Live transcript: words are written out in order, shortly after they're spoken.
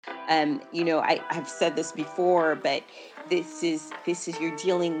I have said this before, but this is you're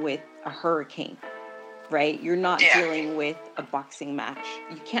dealing with a hurricane, right? You're not dealing with a boxing match.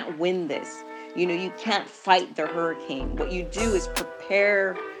 You can't win this. You can't fight the hurricane. What you do is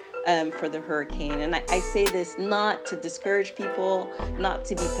prepare for the hurricane. And I say this not to discourage people, not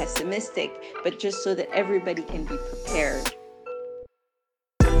to be pessimistic, but just so that everybody can be prepared.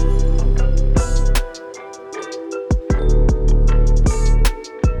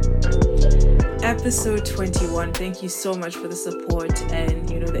 Episode 21. Thank you so much for the support and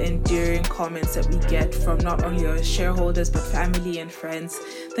the enduring comments that we get from not only our shareholders but family and friends.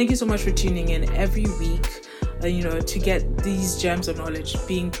 Thank you so much for tuning in every week to get these gems of knowledge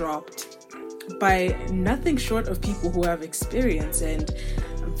being dropped by nothing short of people who have experience and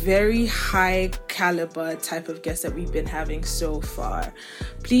very high caliber type of guests that we've been having so far.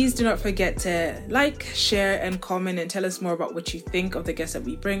 Please do not forget to like, share, and comment and tell us more about what you think of the guests that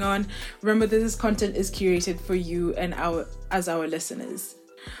we bring on. Remember that this content is curated for you and our listeners.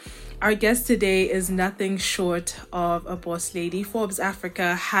 Our guest today is nothing short of a boss lady. Forbes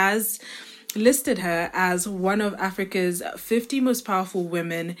Africa has listed her as one of Africa's 50 most powerful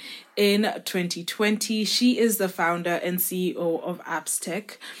women in 2020. She is the founder and CEO of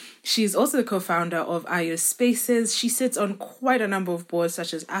AppsTech. She's also the co-founder of IO Spaces. She sits on quite a number of boards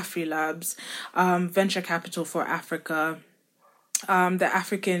such as AfriLabs, Venture Capital for Africa, the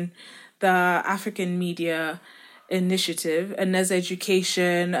African Media Initiative, Anez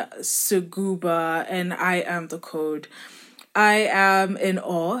Education, Seguba, and I Am the Code. I am in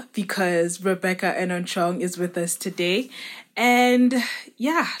awe because Rebecca Enonchong is with us today. And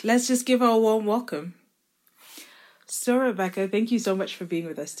yeah, let's just give her a warm welcome. So Rebecca, thank you so much for being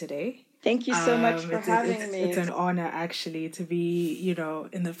with us today. Thank you so much for having me. It's an honor actually to be,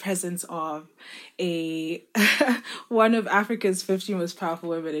 in the presence of one of Africa's 50 most powerful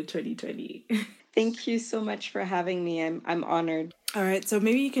women in 2020. Thank you so much for having me. I'm honored. All right, so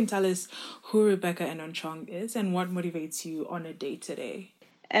maybe you can tell us who Rebecca Enonchong is and what motivates you on a day-to-day.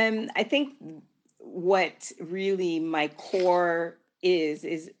 I think what really my core is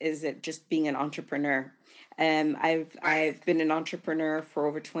it just being an entrepreneur. I've been an entrepreneur for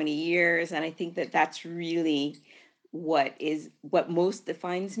over 20 years, and I think that's really what most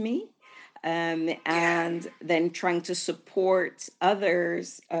defines me. And then trying to support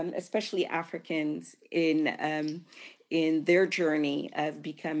others, especially Africans, in their journey of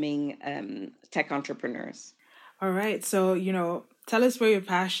becoming tech entrepreneurs. All right. So, tell us where your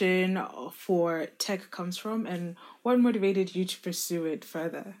passion for tech comes from and what motivated you to pursue it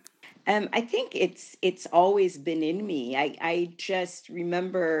further. I think it's always been in me. I just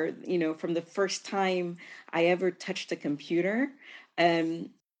remember, from the first time I ever touched a computer,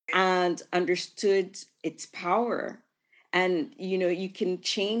 and understood its power. And, you can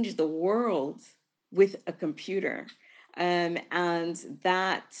change the world with a computer. And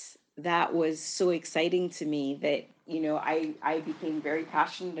that was so exciting to me that, I became very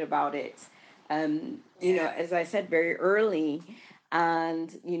passionate about it. As I said very early,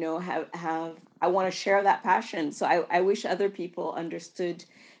 and, I want to share that passion. So I wish other people understood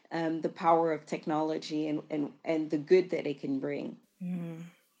the power of technology and the good that it can bring.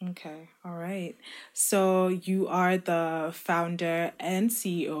 Okay. All right. So you are the founder and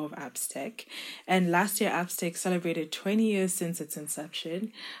CEO of AppsTech. And last year, AppsTech celebrated 20 years since its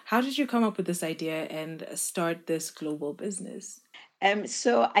inception. How did you come up with this idea and start this global business?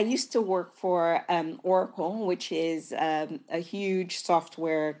 So I used to work for Oracle, which is a huge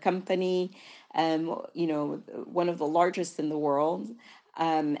software company, one of the largest in the world.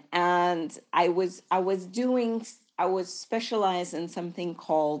 And I was specialized in something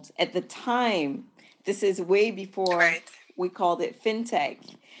called, at the time, this is way before we called it fintech,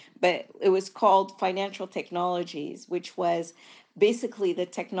 but it was called financial technologies, which was basically the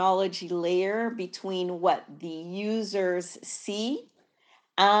technology layer between what the users see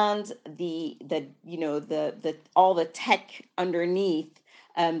and the all the tech underneath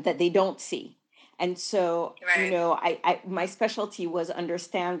that they don't see. And so, my specialty was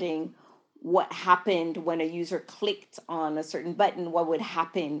understanding what happened when a user clicked on a certain button, what would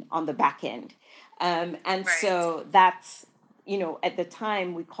happen on the back end. So that's, at the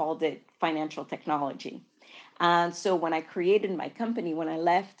time we called it financial technology. And so when I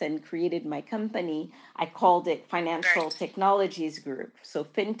left and created my company, I called it Financial Technologies Group, so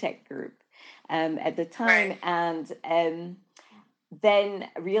FinTech Group at the time. And then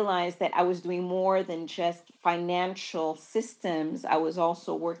realized that I was doing more than just financial systems. I was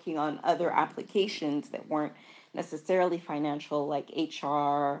also working on other applications that weren't necessarily financial, like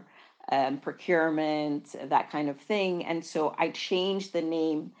HR, procurement, that kind of thing. And so I changed the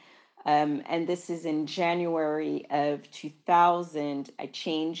name And this is in January of 2000. I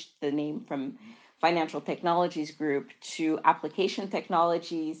changed the name from Financial Technologies Group to Application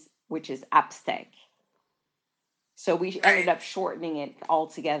Technologies, which is AppsTech. So we ended up shortening it all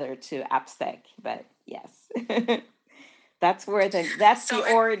together to AppsTech. But yes, that's the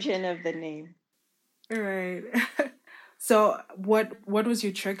origin of the name. Right. So what was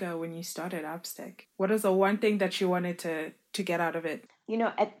your trigger when you started AppsTech? What is the one thing that you wanted to get out of it?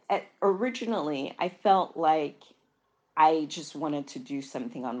 Originally I felt like I just wanted to do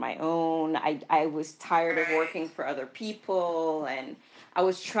something on my own. I was tired of working for other people, and I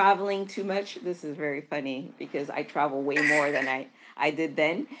was traveling too much. This is very funny because I travel way more than I did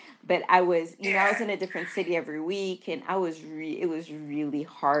then. But I was in a different city every week, and it was really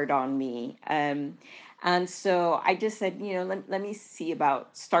hard on me. And so I just said, let me see about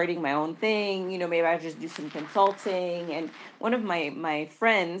starting my own thing. Maybe I'll just do some consulting. And one of my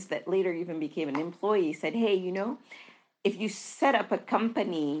friends that later even became an employee said, hey, if you set up a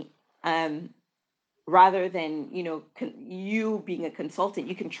company, um, rather than you being a consultant,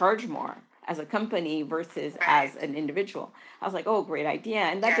 you can charge more as a company versus as an individual. I was like, oh, great idea.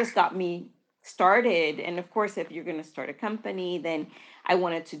 And that just got me started. And of course, if you're going to start a company, then I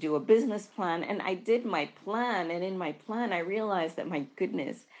wanted to do a business plan, and I did my plan. And in my plan I realized that, my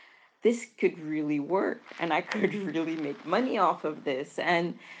goodness, this could really work, and I could really make money off of this.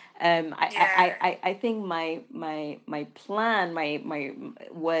 And I think my plan my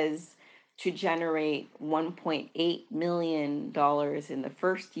was to generate $1.8 million in the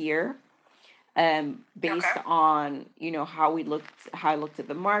first year, based on how I looked at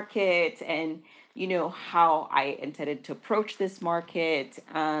the market, and how I intended to approach this market.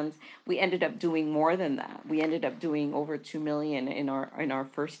 And we ended up doing more than that. We ended up doing over 2 million in our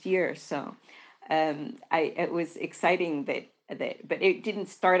first year. So it was exciting but it didn't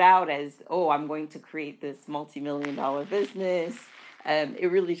start out as, oh, I'm going to create this multi-million-dollar business.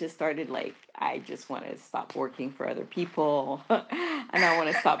 It really just started like, I just want to stop working for other people and I want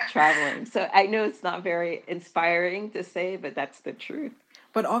to stop traveling. So I know it's not very inspiring to say, but that's the truth.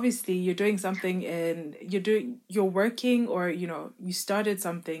 But obviously you're doing something you're working, or you started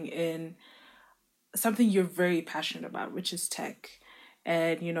something in something you're very passionate about, which is tech.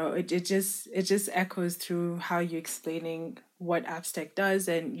 And it just echoes through how you're explaining what AppsTech does,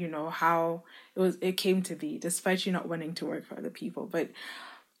 and how it came to be, despite you not wanting to work for other people. But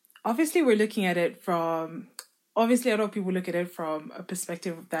obviously we're looking at it from obviously a lot of people look at it from a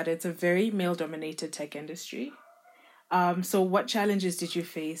perspective that it's a very male dominated tech industry. So what challenges did you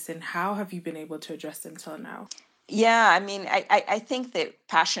face, and how have you been able to address them till now? Yeah, I mean, I think that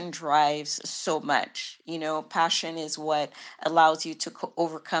passion drives so much. Passion is what allows you to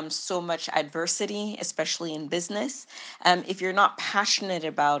overcome so much adversity, especially in business. If you're not passionate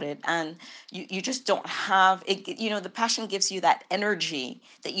about it, and you just don't have it, the passion gives you that energy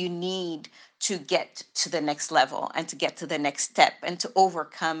that you need to get to the next level and to get to the next step and to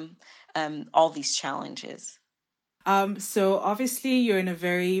overcome all these challenges. So obviously you're in a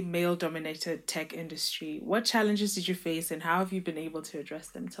very male dominated tech industry. What challenges did you face, and how have you been able to address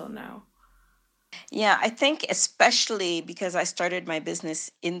them till now? Yeah, I think especially because I started my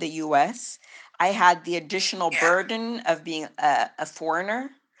business in the US, I had the additional burden of being a foreigner.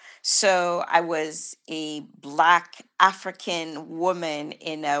 So I was a Black African woman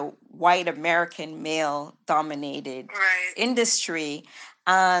in a white American male dominated industry.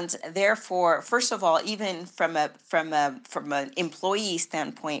 And therefore, first of all, even from an employee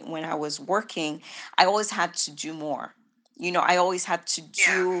standpoint, when I was working, I always had to do more. I always had to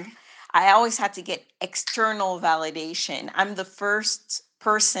do, I always had to get external validation. I'm the first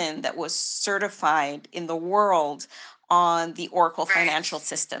person that was certified in the world on the Oracle financial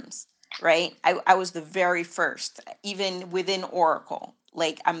systems, right? I was the very first, even within Oracle.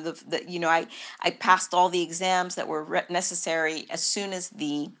 Like I'm I passed all the exams that were necessary as soon as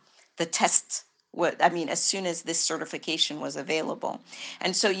the test as soon as this certification was available.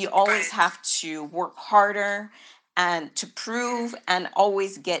 And so you always have to work harder and to prove and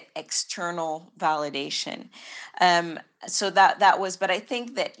always get external validation. Um, so that was, but I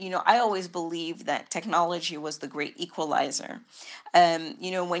think that, I always believed that technology was the great equalizer. When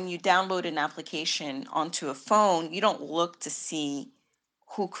you download an application onto a phone, you don't look to see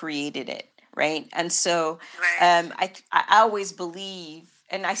who created it, right? And so I always believe,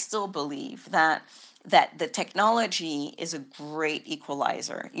 and I still believe that the technology is a great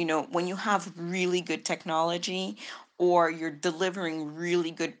equalizer. When you have really good technology or you're delivering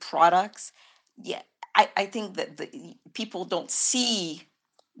really good products, yeah, I think that the people don't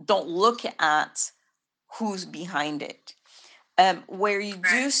look at who's behind it. Where you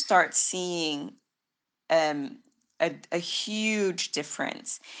do start seeing um, a huge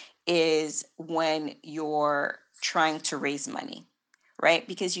difference is when you're trying to raise money, right?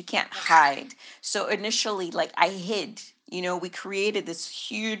 Because you can't hide. So initially, like I hid, we created this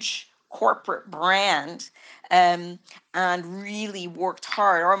huge corporate brand, um, and really worked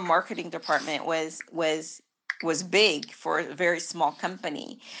hard. Our marketing department was big for a very small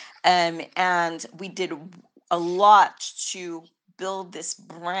company, and we did a lot to build this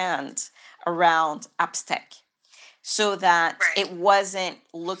brand around Appstech so that it wasn't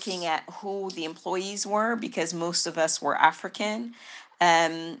looking at who the employees were because most of us were African.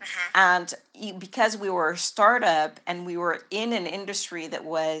 And because we were a startup and we were in an industry that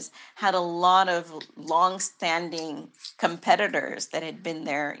had a lot of long-standing competitors that had been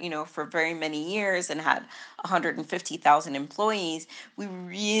there, for very many years and had 150,000 employees, we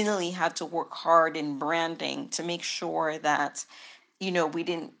really had to work hard in branding to make sure that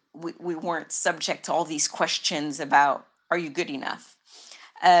we weren't subject to all these questions about, are you good enough?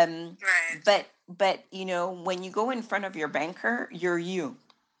 But when you go in front of your banker,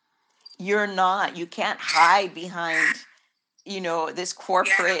 you're not, you can't hide behind this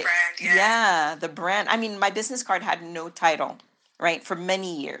corporate, yeah, the brand. I mean, my business card had no title, right, for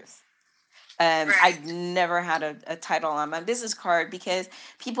many years. I'd never had a title on my business card because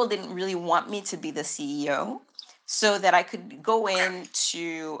people didn't really want me to be the CEO, so that I could go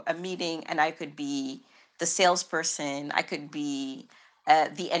into a meeting and I could be the salesperson, I could be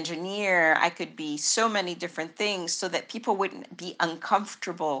the engineer, I could be so many different things, so that people wouldn't be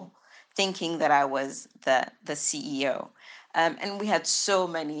uncomfortable thinking that I was the CEO. And we had so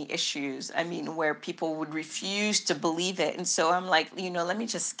many issues, I mean, where people would refuse to believe it. And so I'm like, let me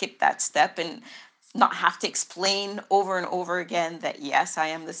just skip that step and not have to explain over and over again that, yes, I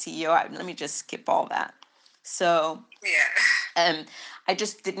am the CEO. Let me just skip all that. So I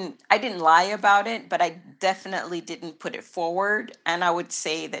didn't lie about it, but I definitely didn't put it forward. And I would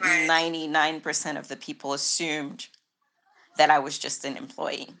say that 99% of the people assumed that I was just an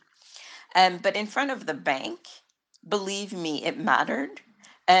employee. But in front of the bank, believe me, it mattered.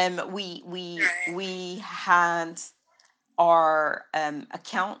 We had our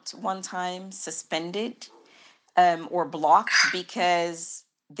account one time suspended, or blocked, because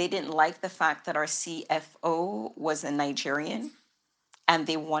they didn't like the fact that our CFO was a Nigerian and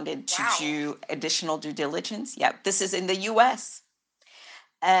they wanted to do additional due diligence. Yeah, this is in the US.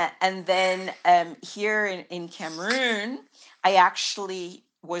 And then here in Cameroon, I actually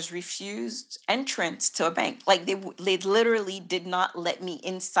was refused entrance to a bank. Like they literally did not let me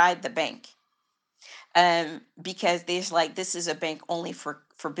inside the bank, because there's like, this is a bank only for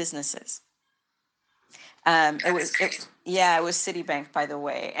businesses. Yeah, it was Citibank, by the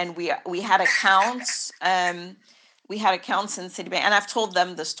way, and we had accounts. We had accounts in Citibank, and I've told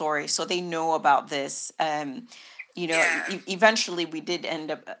them the story, so they know about this. Eventually we did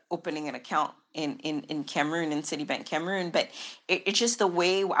end up opening an account in Cameroon, in Citibank Cameroon, but it's just the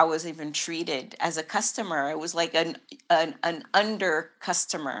way I was even treated as a customer. It was like an under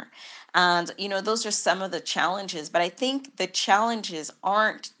customer. And those are some of the challenges, but I think the challenges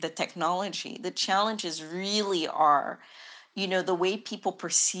aren't the technology. The challenges really are, the way people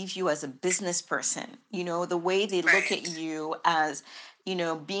perceive you as a business person, the way they look at you as,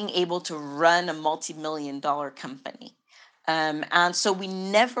 being able to run a multi-million-dollar company. And so we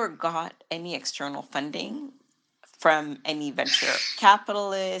never got any external funding from any venture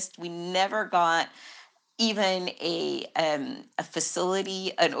capitalist. We never got even a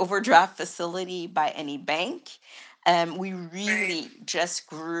facility, an overdraft facility by any bank. We really just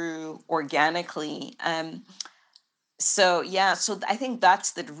grew organically. So yeah, so I think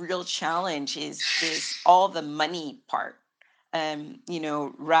that's the real challenge, is all the money part,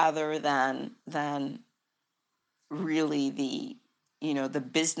 rather than really the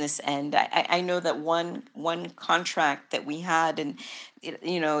business end. I know that one contract that we had, and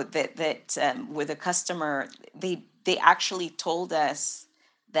that with a customer, they actually told us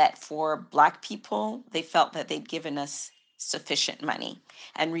that for Black people, they felt that they'd given us sufficient money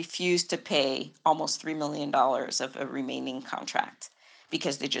and refused to pay almost $3 million of a remaining contract,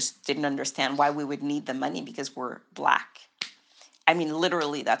 because they just didn't understand why we would need the money because we're Black. I mean,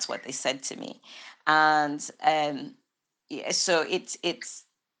 literally, that's what they said to me. And yeah, so it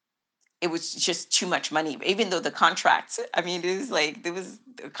was just too much money, even though the contract, I mean, it was like, there was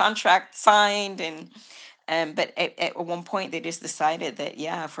a contract signed, but at one point they just decided that,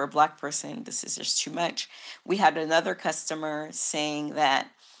 yeah, for a Black person, this is just too much. We had another customer saying that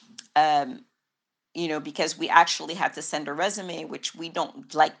because we actually had to send a resume, which we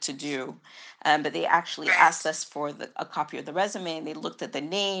don't like to do. But they actually asked us for a copy of the resume, and they looked at the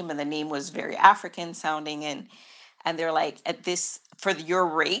name, and the name was very African sounding. And they're like, for your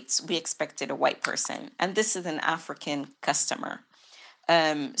rates, we expected a white person. And this is an African customer.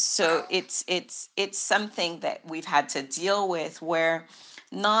 So it's something that we've had to deal with, where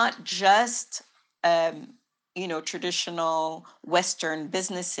not just traditional Western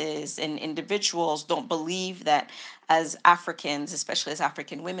businesses and individuals don't believe that as Africans, especially as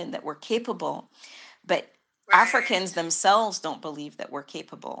African women, that we're capable, but Africans themselves don't believe that we're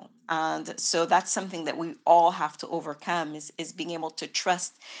capable. And so that's something that we all have to overcome, is being able to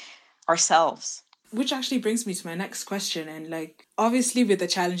trust ourselves. Which actually brings me to my next question. And like, obviously with the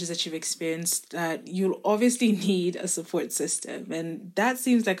challenges that you've experienced, that you'll obviously need a support system. And that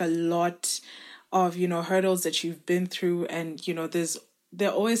seems like a lot of, hurdles that you've been through. And, there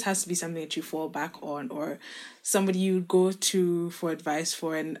always has to be something that you fall back on, or somebody you go to for advice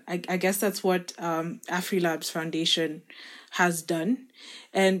for. And I guess that's what AfriLabs Foundation has done.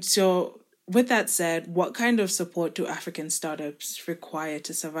 And so with that said, what kind of support do African startups require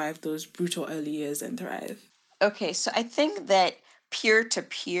to survive those brutal early years and thrive? Okay, so I think that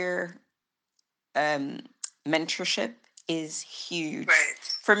peer-to-peer mentorship is huge. Right.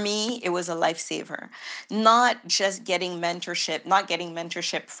 For me, it was a lifesaver. Not getting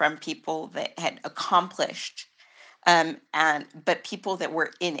mentorship from people that had accomplished, but people that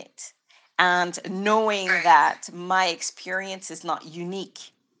were in it, and knowing that my experience is not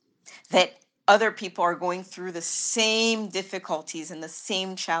unique, that other people are going through the same difficulties and the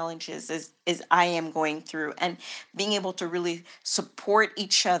same challenges as I am going through, and being able to really support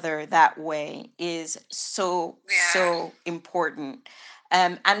each other that way is so important.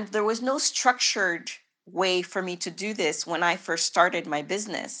 And there was no structured way for me to do this when I first started my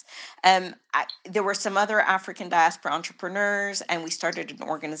business. There were some other African diaspora entrepreneurs, and we started an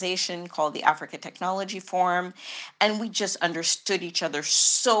organization called the Africa Technology Forum, and we just understood each other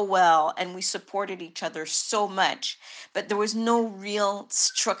so well, and we supported each other so much, but there was no real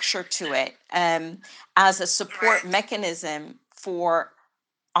structure to it as a support mechanism for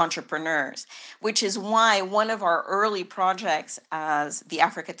entrepreneurs, which is why one of our early projects as the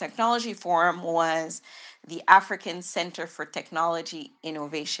Africa Technology Forum was the African Center for Technology,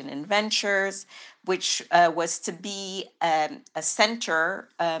 Innovation and Ventures, which was to be a center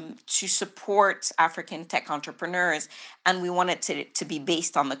to support African tech entrepreneurs. And we wanted to be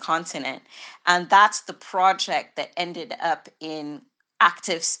based on the continent. And that's the project that ended up in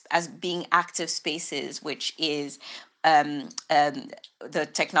being Active Spaces, which is the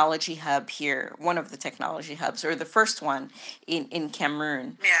technology hub here, one of the technology hubs, or the first one in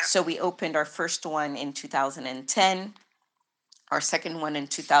Cameroon. Yeah. So we opened our first one in 2010, our second one in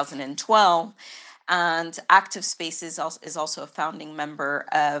 2012. And Active Spaces is also a founding member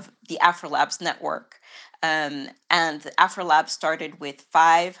of the AfriLabs network. And the AfriLabs started with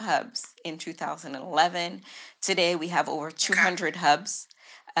 5 hubs in 2011. Today we have over 200 hubs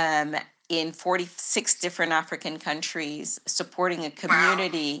in 46 different African countries, supporting a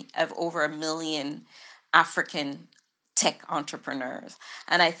community of over 1 million African tech entrepreneurs.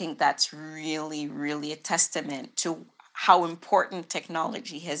 And I think that's really, really a testament to how important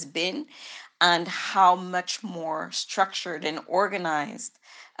technology has been, and how much more structured and organized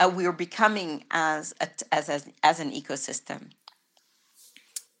we are becoming as an ecosystem.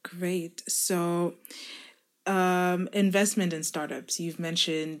 Great. So investment in startups. You've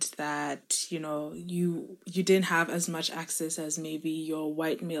mentioned that, you didn't have as much access as maybe your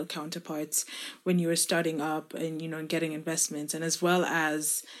white male counterparts when you were starting up and, getting investments. And as well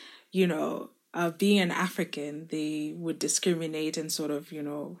as, being an African, they would discriminate and sort of,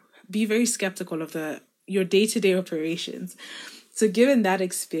 be very skeptical of your day-to-day operations. So given that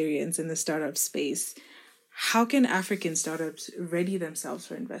experience in the startup space, how can African startups ready themselves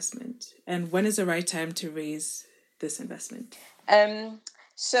for investment? And when is the right time to raise this investment?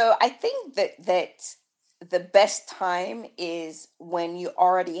 So I think that the best time is when you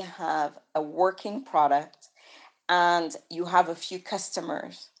already have a working product and you have a few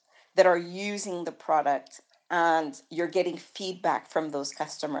customers that are using the product, and you're getting feedback from those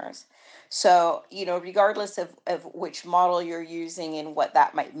customers. So, regardless of which model you're using and what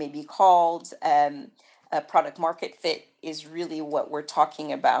that might maybe called, product market fit is really what we're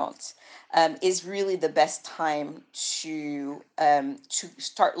talking about, is really the best time to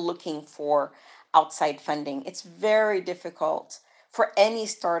start looking for outside funding. It's very difficult for any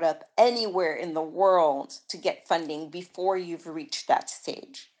startup anywhere in the world to get funding before you've reached that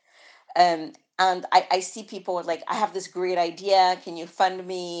stage. And I see people like, I have this great idea. Can you fund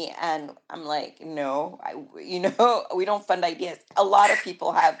me? And I'm like, no, we don't fund ideas. A lot of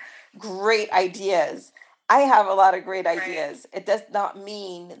people have great ideas. I have a lot of great ideas. It does not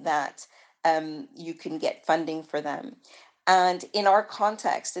mean that you can get funding for them. And in our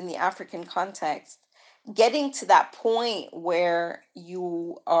context, in the African context, getting to that point where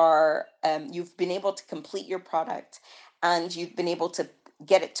you've been able to complete your product and you've been able to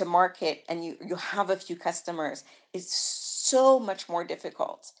get it to market and you have a few customers is so much more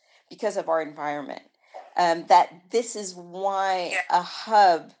difficult because of our environment. That this is why a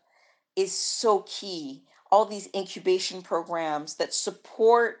hub is so key. All these incubation programs that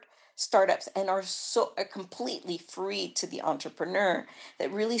support startups and are completely free to the entrepreneur,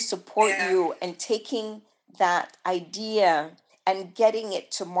 that really support you and taking that idea and getting it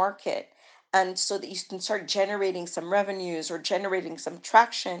to market, and so that you can start generating some revenues or generating some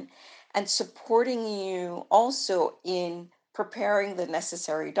traction, and supporting you also in preparing the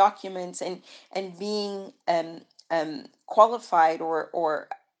necessary documents and being qualified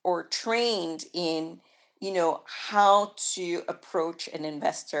or trained in how to approach an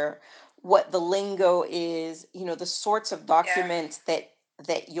investor, what the lingo is, the sorts of documents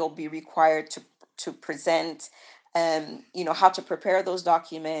that you'll be required to present, how to prepare those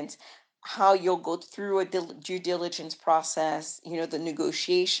documents, how you'll go through a due diligence process, the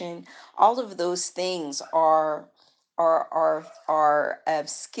negotiation. All of those things are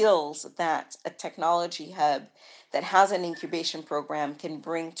skills that a technology hub that has an incubation program can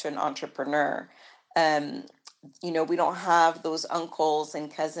bring to an entrepreneur. Um, we don't have those uncles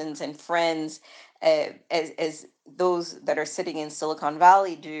and cousins and friends as those that are sitting in Silicon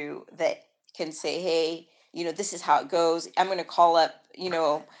Valley do, that can say, hey, this is how it goes. I'm going to call up,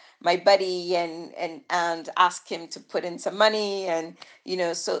 my buddy and ask him to put in some money. And,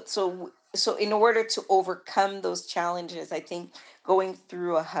 so in order to overcome those challenges, I think going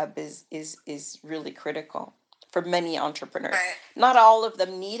through a hub is really critical for many entrepreneurs. Right. Not all of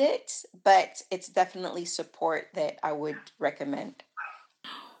them need it, but it's definitely support that I would recommend.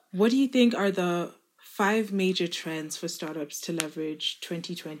 What do you think are the 5 major trends for startups to leverage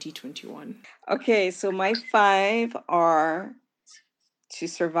 2020-21? Okay, so my 5 are to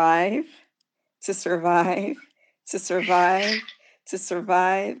survive, to survive, to survive, to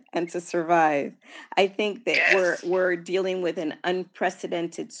survive, and to survive. I think that we're dealing with an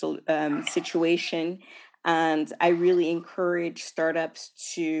unprecedented situation, and I really encourage startups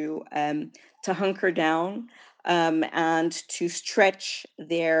to hunker down, and to stretch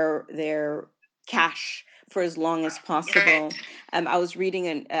their cash for as long as possible. I was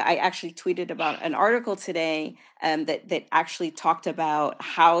reading I actually tweeted about an article today that actually talked about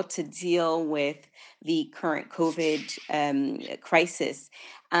how to deal with the current COVID crisis.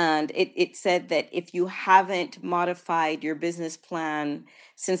 And it said that if you haven't modified your business plan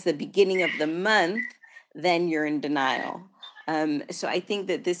since the beginning of the month, then you're in denial. So I think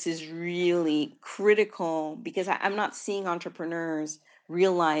that this is really critical, because I'm not seeing entrepreneurs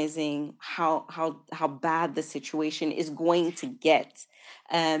realizing how bad the situation is going to get.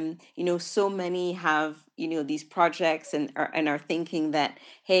 So many have these projects and are thinking that,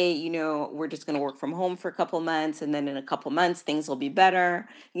 hey, we're just going to work from home for a couple months, and then in a couple months things will be better.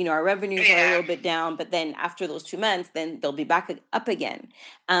 Our revenues are a little bit down, but then after those 2 months, then they'll be back up again.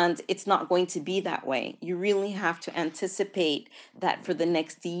 And it's not going to be that way. You really have to anticipate that for the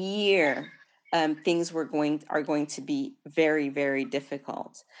next year, things are going to be very, very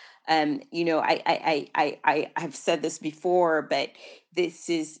difficult. I have said this before, but this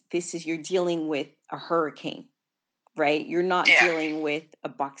is you're dealing with a hurricane, right? You're not dealing with a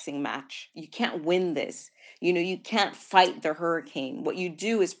boxing match. You can't win this. You can't fight the hurricane. What you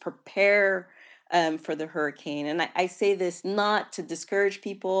do is prepare for the hurricane. And I say this not to discourage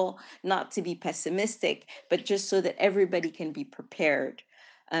people, not to be pessimistic, but just so that everybody can be prepared.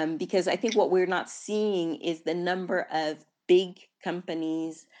 Because I think what we're not seeing is the number of big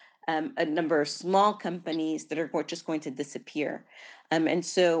companies, a number of small companies that are just going to disappear. And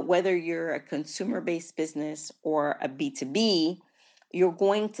so whether you're a consumer-based business or a B2B, you're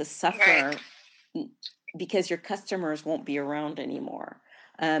going to suffer because your customers won't be around anymore.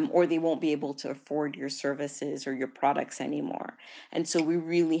 Or they won't be able to afford your services or your products anymore. And so we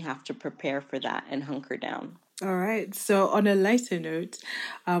really have to prepare for that and hunker down. All right. So on a lighter note,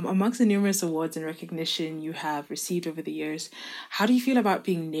 amongst the numerous awards and recognition you have received over the years, how do you feel about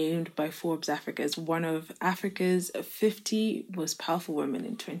being named by Forbes Africa as one of Africa's 50 most powerful women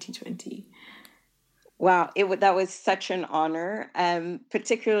in 2020? Wow, that was such an honor,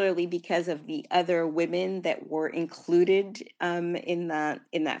 particularly because of the other women that were included in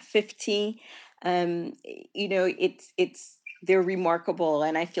that 50. It's they're remarkable,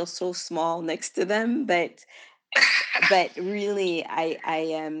 and I feel so small next to them, but really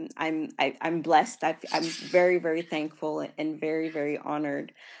I'm blessed. I'm very, very thankful and very, very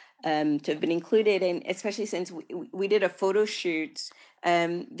honored to have been included, and especially since we did a photo shoot.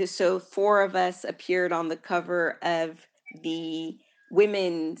 So four of us appeared on the cover of the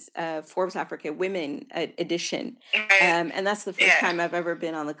women's Forbes Africa Women edition, and that's the first time I've ever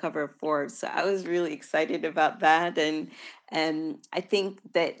been on the cover of Forbes. So I was really excited about that, and I think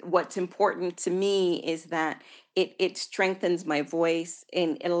that what's important to me is that it strengthens my voice,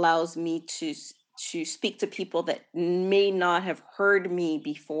 and it allows me to speak to people that may not have heard me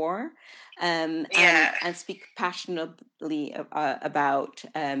before, and speak passionately about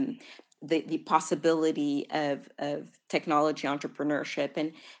the possibility of technology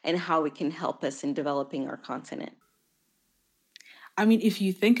entrepreneurship, and how it can help us in developing our continent. I mean, if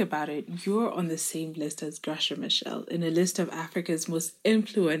you think about it, you're on the same list as Gracia Machel, in a list of Africa's most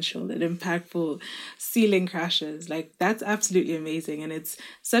influential and impactful ceiling crashers. Like, that's absolutely amazing. And it's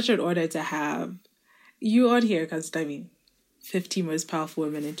such an honor to have you on here, because, 50 most powerful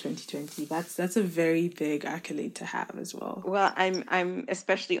women in 2020. That's a very big accolade to have as well. Well, I'm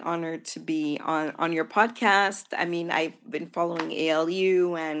especially honored to be on your podcast. I mean, I've been following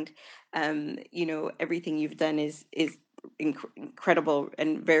ALU, and everything you've done is incredible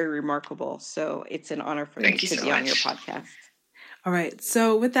and very remarkable. So it's an honor for me to be on your podcast. All right.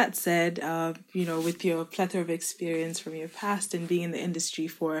 So with that said, with your plethora of experience from your past and being in the industry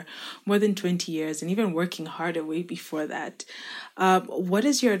for more than 20 years and even working harder way before that, what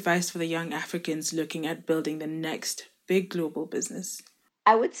is your advice for the young Africans looking at building the next big global business?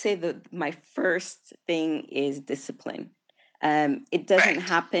 I would say that my first thing is discipline. It doesn't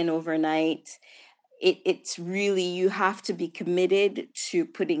happen overnight. It's really, you have to be committed to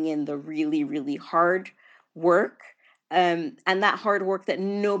putting in the really, really hard work, and that hard work that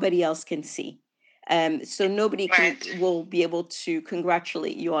nobody else can see. So nobody will be able to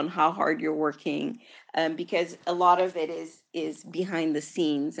congratulate you on how hard you're working, because a lot of it is behind the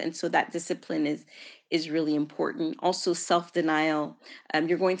scenes, and so that discipline is really important. Also, self-denial.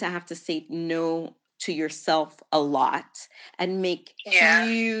 You're going to have to say no to yourself a lot and make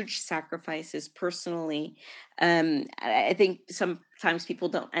huge sacrifices personally. I think sometimes people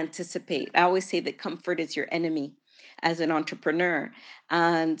don't anticipate. I always say that comfort is your enemy as an entrepreneur.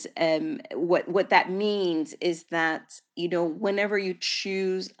 And what that means is that, whenever you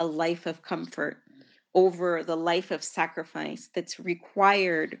choose a life of comfort over the life of sacrifice that's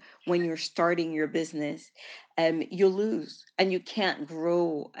required when you're starting your business, you'll lose, and you can't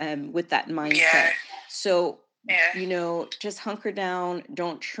grow with that mindset. So, just hunker down.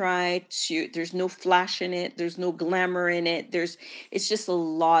 Don't try to, there's no flash in it. There's no glamour in it. It's just a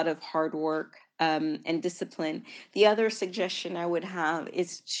lot of hard work and discipline. The other suggestion I would have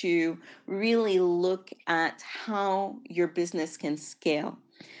is to really look at how your business can scale.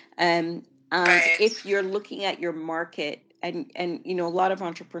 And if you're looking at your market, and a lot of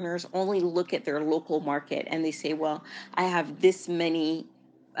entrepreneurs only look at their local market and they say, well, I have this many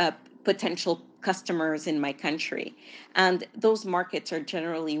potential customers in my country, and those markets are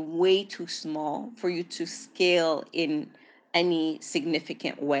generally way too small for you to scale in any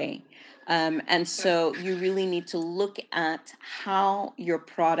significant way. And so you really need to look at how your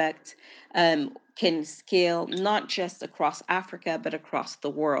product can scale, not just across Africa, but across the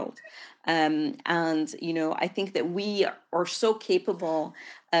world. And I think that we are so capable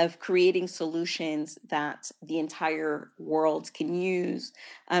of creating solutions that the entire world can use,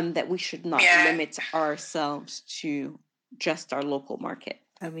 that we should not limit ourselves to just our local market.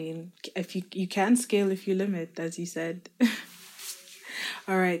 I mean, if you can scale if you limit, as you said.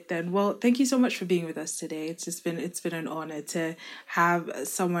 All right, then. Well, thank you so much for being with us today. It's been an honor to have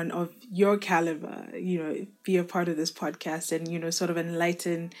someone of your caliber, be a part of this podcast and, sort of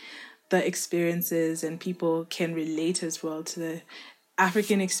enlighten the experiences, and people can relate as well to the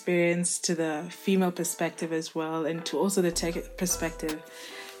African experience, to the female perspective as well, and to also the tech perspective.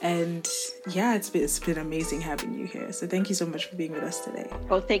 And yeah, it's been amazing having you here. So thank you so much for being with us today.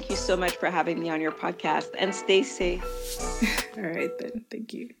 Well, thank you so much for having me on your podcast, and stay safe. All right, then.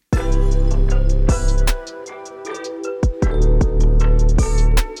 Thank you.